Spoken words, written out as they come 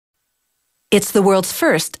It's the world's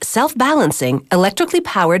first self-balancing, electrically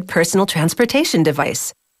powered personal transportation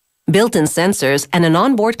device. Built-in sensors and an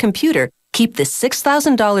onboard computer keep this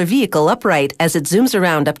 $6,000 vehicle upright as it zooms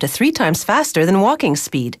around up to 3 times faster than walking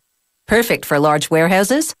speed. Perfect for large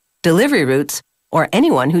warehouses, delivery routes, or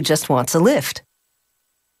anyone who just wants a lift.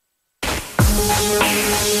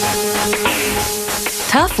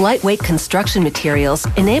 Tough, lightweight construction materials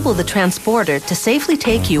enable the transporter to safely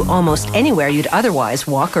take you almost anywhere you'd otherwise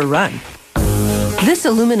walk or run. This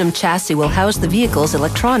aluminum chassis will house the vehicle's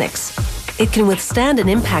electronics. It can withstand an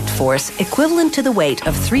impact force equivalent to the weight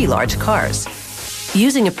of 3 large cars.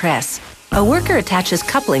 Using a press, a worker attaches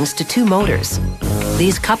couplings to 2 motors.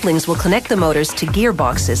 These couplings will connect the motors to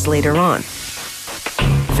gearboxes later on.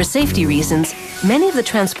 For safety reasons, many of the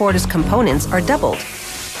transporter's components are doubled.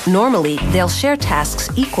 Normally, they'll share tasks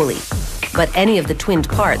equally, but any of the twinned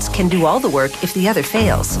parts can do all the work if the other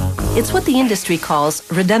fails. It's what the industry calls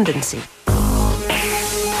redundancy.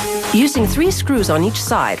 Using 3 screws on each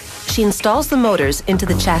side, she installs the motors into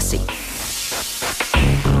the chassis.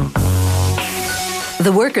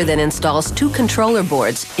 The worker then installs 2 controller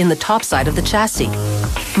boards in the top side of the chassis.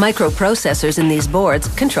 Microprocessors in these boards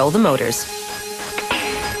control the motors.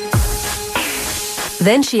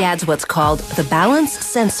 Then she adds what's called the balance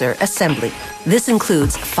sensor assembly. This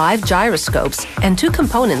includes 5 gyroscopes and 2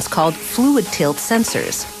 components called fluid tilt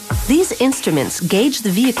sensors. These instruments gauge the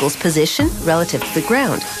vehicle's position relative to the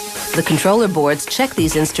ground. The controller boards check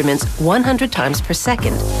these instruments 100 times per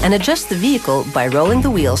second and adjust the vehicle by rolling the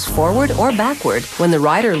wheels forward or backward when the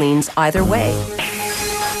rider leans either way.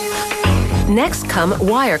 Next come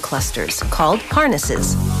wire clusters, called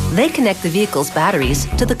harnesses. They connect the vehicle's batteries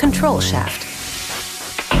to the control shaft.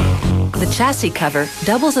 The chassis cover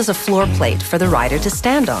doubles as a floor plate for the rider to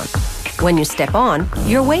stand on. When you step on,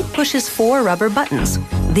 your weight pushes 4 rubber buttons.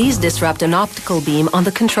 These disrupt an optical beam on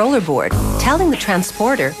the controller board, telling the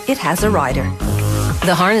transporter it has a rider.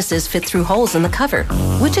 The harnesses fit through holes in the cover,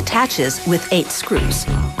 which attaches with 8 screws.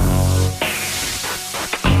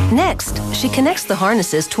 Next, she connects the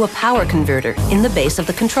harnesses to a power converter in the base of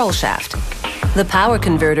the control shaft. The power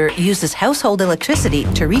converter uses household electricity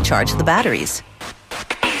to recharge the batteries.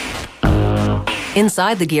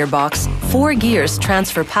 Inside the gearbox, 4 gears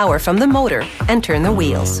transfer power from the motor and turn the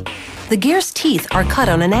wheels. The gear's teeth are cut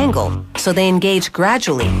on an angle, so they engage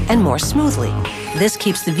gradually and more smoothly. This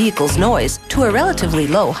keeps the vehicle's noise to a relatively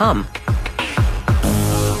low hum.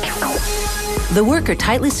 The worker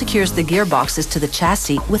tightly secures the gearboxes to the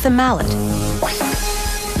chassis with a mallet.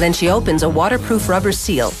 Then she opens a waterproof rubber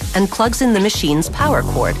seal and plugs in the machine's power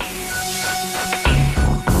cord.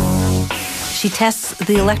 She tests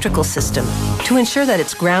the electrical system to ensure that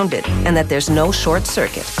it's grounded and that there's no short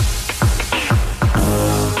circuit.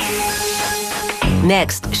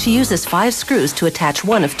 Next, she uses 5 screws to attach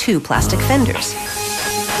one of 2 plastic fenders.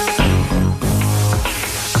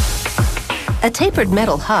 A tapered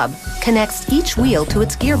metal hub connects each wheel to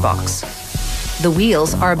its gearbox. The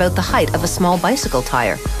wheels are about the height of a small bicycle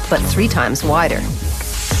tire, but 3 times wider.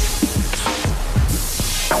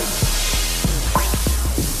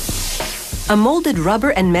 A molded rubber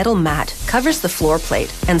and metal mat covers the floor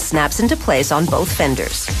plate and snaps into place on both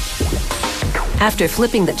fenders. After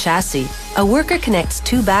flipping the chassis, a worker connects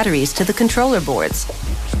 2 batteries to the controller boards.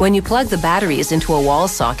 When you plug the batteries into a wall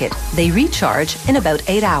socket, they recharge in about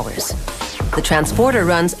 8 hours. The transporter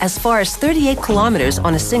runs as far as 38 kilometers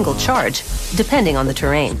on a single charge, depending on the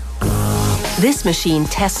terrain. This machine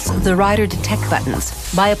tests the rider detect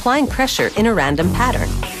buttons by applying pressure in a random pattern.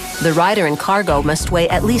 The rider and cargo must weigh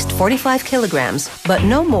at least 45 kilograms, but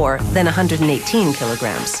no more than 118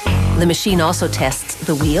 kilograms. The machine also tests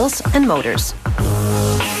the wheels and motors.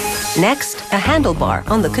 Next, a handlebar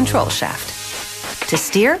on the control shaft. To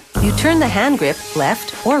steer, you turn the hand grip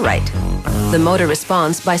left or right. The motor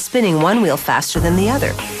responds by spinning one wheel faster than the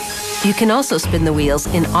other. You can also spin the wheels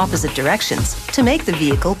in opposite directions to make the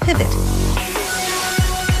vehicle pivot.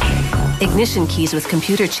 Ignition keys with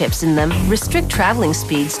computer chips in them restrict traveling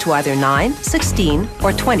speeds to either 9, 16,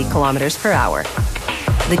 or 20 kilometers per hour.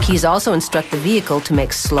 The keys also instruct the vehicle to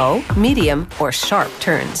make slow, medium, or sharp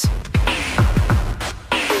turns.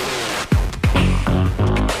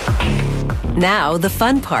 Now, the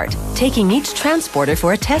fun part, taking each transporter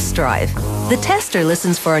for a test drive. The tester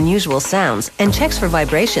listens for unusual sounds and checks for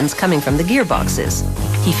vibrations coming from the gearboxes.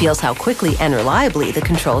 He feels how quickly and reliably the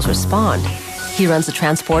controls respond. He runs the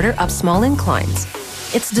transporter up small inclines.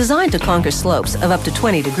 It's designed to conquer slopes of up to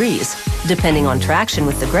 20 degrees, depending on traction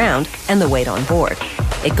with the ground and the weight on board.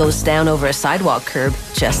 It goes down over a sidewalk curb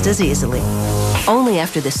just as easily. Only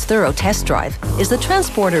after this thorough test drive is the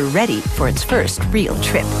transporter ready for its first real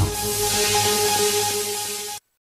trip.